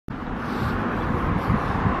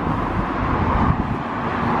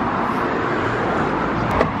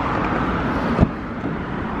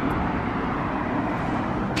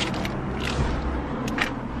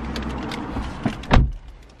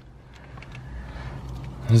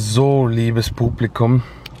So, liebes Publikum,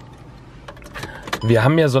 wir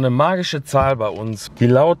haben ja so eine magische Zahl bei uns, die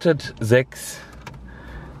lautet 6.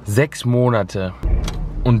 6 Monate.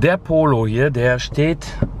 Und der Polo hier, der steht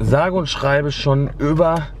sage und schreibe schon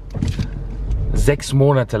über 6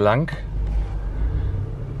 Monate lang.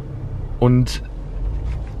 Und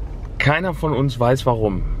keiner von uns weiß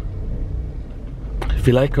warum.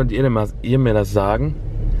 Vielleicht könnt ihr mir das sagen.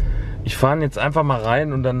 Ich fahre jetzt einfach mal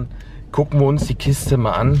rein und dann gucken wir uns die Kiste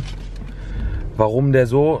mal an, warum der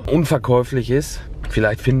so unverkäuflich ist.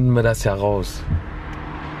 Vielleicht finden wir das ja raus.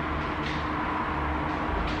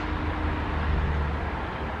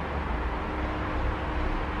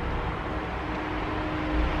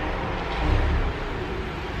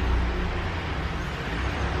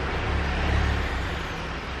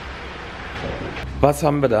 Was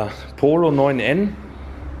haben wir da? Polo 9N?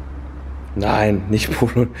 Nein, nicht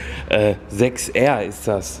Polo. 6R ist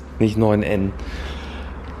das, nicht 9N.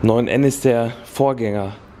 9N ist der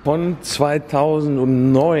Vorgänger. Von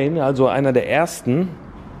 2009, also einer der ersten.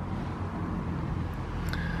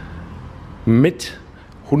 Mit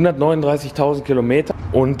 139.000 Kilometer.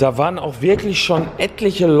 Und da waren auch wirklich schon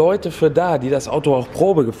etliche Leute für da, die das Auto auch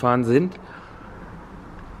Probe gefahren sind.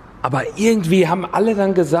 Aber irgendwie haben alle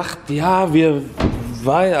dann gesagt, ja, wir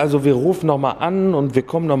rufen nochmal an und wir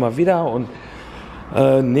kommen nochmal wieder und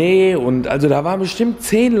nee, und also da waren bestimmt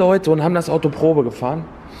 10 Leute und haben das Auto Probe gefahren.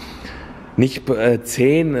 Nicht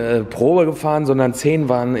 10 Probe gefahren, sondern 10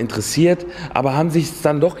 waren interessiert, aber haben sich es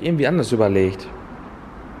dann doch irgendwie anders überlegt.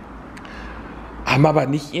 Haben aber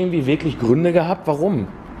nicht irgendwie wirklich Gründe gehabt, warum.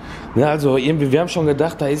 Ja, also irgendwie, wir haben schon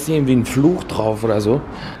gedacht, da ist irgendwie ein Fluch drauf oder so.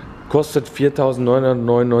 Kostet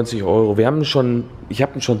 4.999 Euro. Ich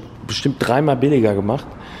habe ihn schon bestimmt 3-mal billiger gemacht.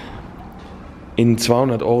 In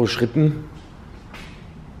 200 Euro Schritten.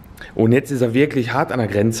 Und jetzt ist er wirklich hart an der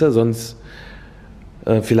Grenze. Sonst,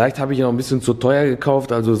 vielleicht habe ich ihn auch ein bisschen zu teuer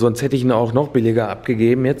gekauft. Also sonst hätte ich ihn auch noch billiger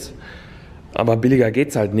abgegeben jetzt. Aber billiger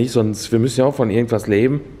geht es halt nicht. Sonst, wir müssen ja auch von irgendwas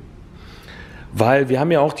leben. Weil wir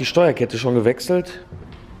haben ja auch die Steuerkette schon gewechselt.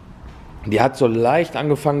 Die hat so leicht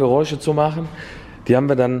angefangen, Geräusche zu machen. Die haben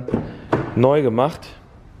wir dann neu gemacht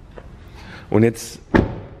und jetzt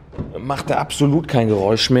macht er absolut kein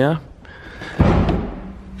Geräusch mehr.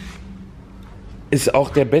 Ist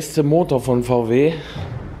auch der beste Motor von VW,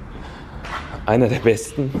 einer der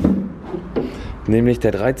besten, nämlich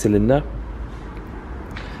der 3-Zylinder.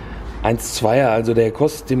 1,2er, also der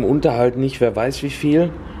kostet im Unterhalt nicht, wer weiß wie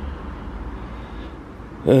viel.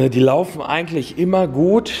 Die laufen eigentlich immer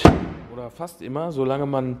gut oder fast immer, solange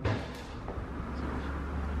man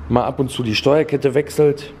mal ab und zu die Steuerkette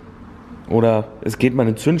wechselt oder es geht mal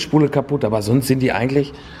eine Zündspule kaputt, aber sonst sind die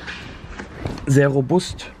eigentlich sehr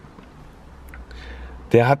robust.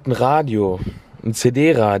 Der hat ein Radio, ein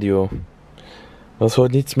CD-Radio, was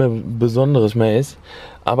heute nichts mehr Besonderes mehr ist,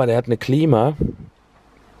 aber der hat eine Klima,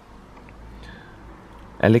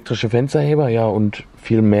 elektrische Fensterheber, ja, und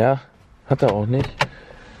viel mehr hat er auch nicht.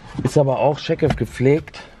 Ist aber auch Checkoff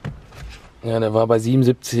gepflegt. Ja, der war bei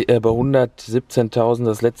 117.000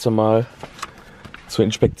 das letzte Mal zur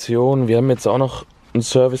Inspektion. Wir haben jetzt auch noch einen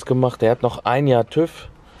Service gemacht. Der hat noch 1 Jahr TÜV.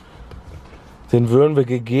 Den würden wir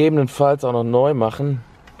gegebenenfalls auch noch neu machen.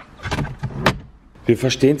 Wir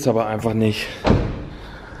verstehen es aber einfach nicht.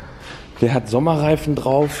 Der hat Sommerreifen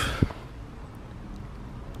drauf.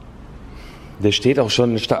 Der steht auch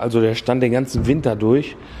schon, also der stand den ganzen Winter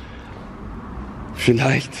durch.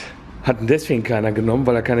 Vielleicht hat ihn deswegen keiner genommen,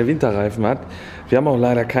 weil er keine Winterreifen hat. Wir haben auch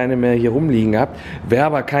leider keine mehr hier rumliegen gehabt. Wäre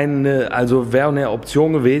aber wäre eine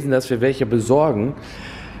Option gewesen, dass wir welche besorgen.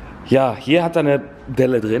 Ja, hier hat er eine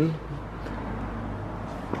Delle drin.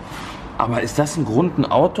 Aber ist das ein Grund, ein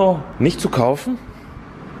Auto nicht zu kaufen?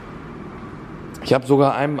 Ich habe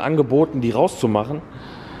sogar einem angeboten, die rauszumachen.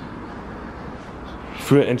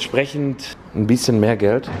 Für entsprechend ein bisschen mehr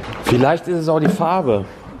Geld. Vielleicht ist es auch die Farbe.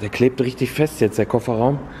 Der klebt richtig fest jetzt, der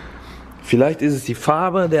Kofferraum. Vielleicht ist es die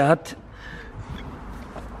Farbe, der hat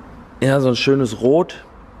ja so ein schönes Rot.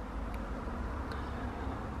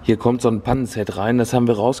 Hier kommt so ein Pannenset rein, das haben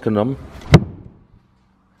wir rausgenommen.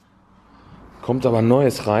 Kommt aber ein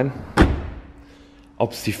neues rein.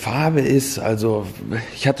 Ob es die Farbe ist, also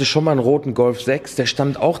ich hatte schon mal einen roten Golf 6, der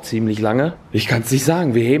stand auch ziemlich lange. Ich kann es nicht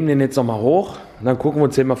sagen, wir heben den jetzt nochmal hoch und dann gucken wir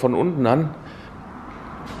uns den mal von unten an.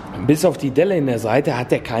 Bis auf die Delle in der Seite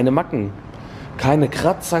hat er keine Macken. Keine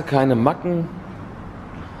Kratzer, keine Macken.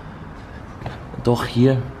 Doch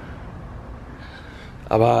hier.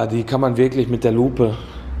 Aber die kann man wirklich mit der Lupe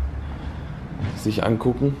sich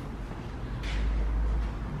angucken.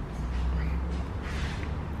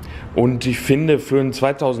 Und ich finde, für ein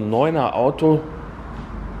 2009er Auto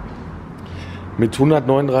Mit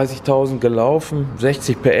 139.000 gelaufen,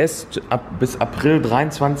 60 PS, bis April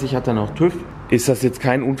 23 hat er noch TÜV. Ist das jetzt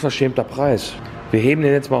kein unverschämter Preis? Wir heben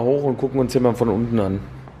den jetzt mal hoch und gucken uns den mal von unten an.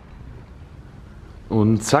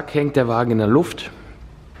 Und zack, hängt der Wagen in der Luft.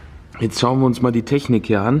 Jetzt schauen wir uns mal die Technik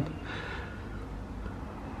hier an.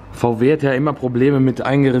 VW hat ja immer Probleme mit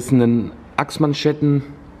eingerissenen Achsmanschetten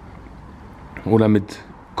oder mit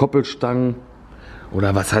Koppelstangen.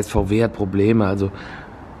 Oder was heißt VW hat Probleme? Also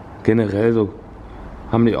generell so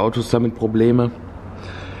haben die Autos damit Probleme.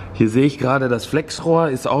 Hier sehe ich gerade, das Flexrohr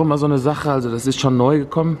ist auch immer so eine Sache. Also das ist schon neu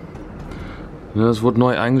gekommen. Das wurde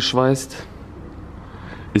neu eingeschweißt.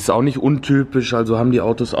 Ist auch nicht untypisch, also haben die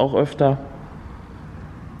Autos auch öfter.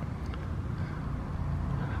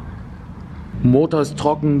 Motor ist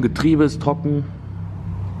trocken, Getriebe ist trocken.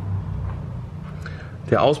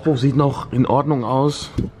 Der Auspuff sieht noch in Ordnung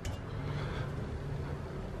aus.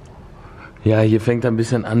 Ja, hier fängt er ein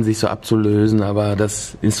bisschen an, sich so abzulösen, aber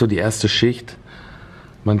das ist so die erste Schicht.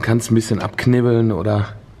 Man kann es ein bisschen abknibbeln oder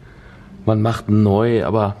man macht ihn neu,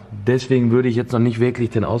 aber deswegen würde ich jetzt noch nicht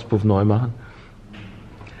wirklich den Auspuff neu machen.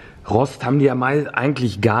 Rost haben die ja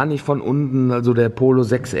eigentlich gar nicht von unten, also der Polo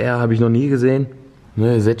 6R habe ich noch nie gesehen.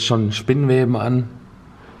 Ne, setzt schon Spinnweben an,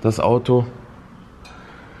 das Auto.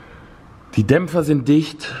 Die Dämpfer sind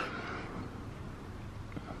dicht.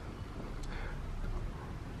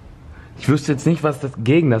 Ich wüsste jetzt nicht, was das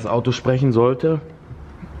gegen das Auto sprechen sollte.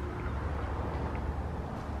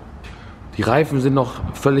 Die Reifen sind noch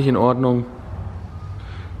völlig in Ordnung.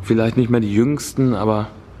 Vielleicht nicht mehr die jüngsten, aber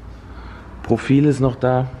Profil ist noch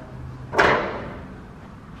da.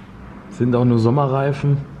 Sind auch nur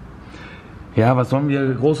Sommerreifen. Ja, was sollen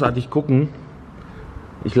wir großartig gucken?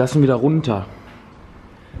 Ich lasse ihn wieder runter.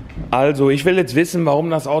 Also, ich will jetzt wissen, warum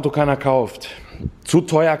das Auto keiner kauft. Zu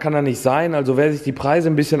teuer kann er nicht sein. Also, wer sich die Preise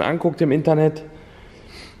ein bisschen anguckt im Internet,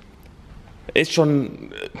 ist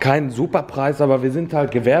schon kein Superpreis, aber wir sind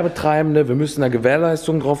halt Gewerbetreibende. Wir müssen da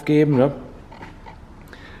Gewährleistung drauf geben. Ne?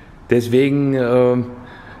 Deswegen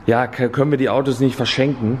ja, können wir die Autos nicht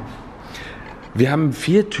verschenken. Wir haben einen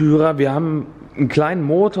Viertürer, wir haben einen kleinen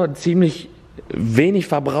Motor, ziemlich wenig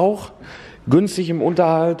Verbrauch, günstig im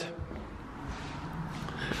Unterhalt.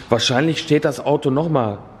 Wahrscheinlich steht das Auto noch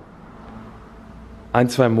mal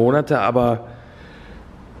 1-2 Monate, aber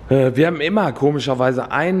wir haben immer komischerweise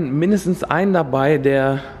mindestens einen dabei,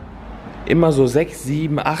 der immer so 6,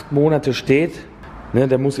 7, 8 Monate steht. Ne,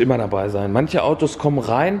 der muss immer dabei sein. Manche Autos kommen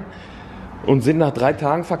rein und sind nach 3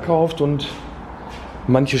 Tagen verkauft und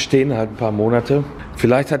manche stehen halt ein paar Monate.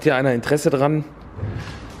 Vielleicht hat ja einer Interesse dran.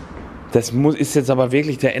 Das ist jetzt aber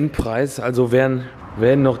wirklich der Endpreis. Also wer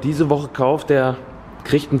ihn noch diese Woche kauft, der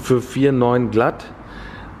kriegt ihn für 4,9 glatt.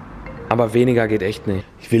 Aber weniger geht echt nicht.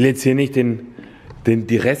 Ich will jetzt hier nicht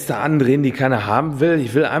die Reste andrehen, die keiner haben will.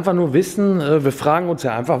 Ich will einfach nur wissen, wir fragen uns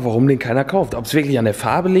ja einfach, warum den keiner kauft. Ob es wirklich an der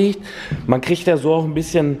Farbe liegt. Man kriegt ja so auch ein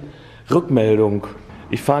bisschen Rückmeldung.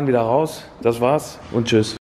 Ich fahre ihn wieder raus. Das war's und tschüss.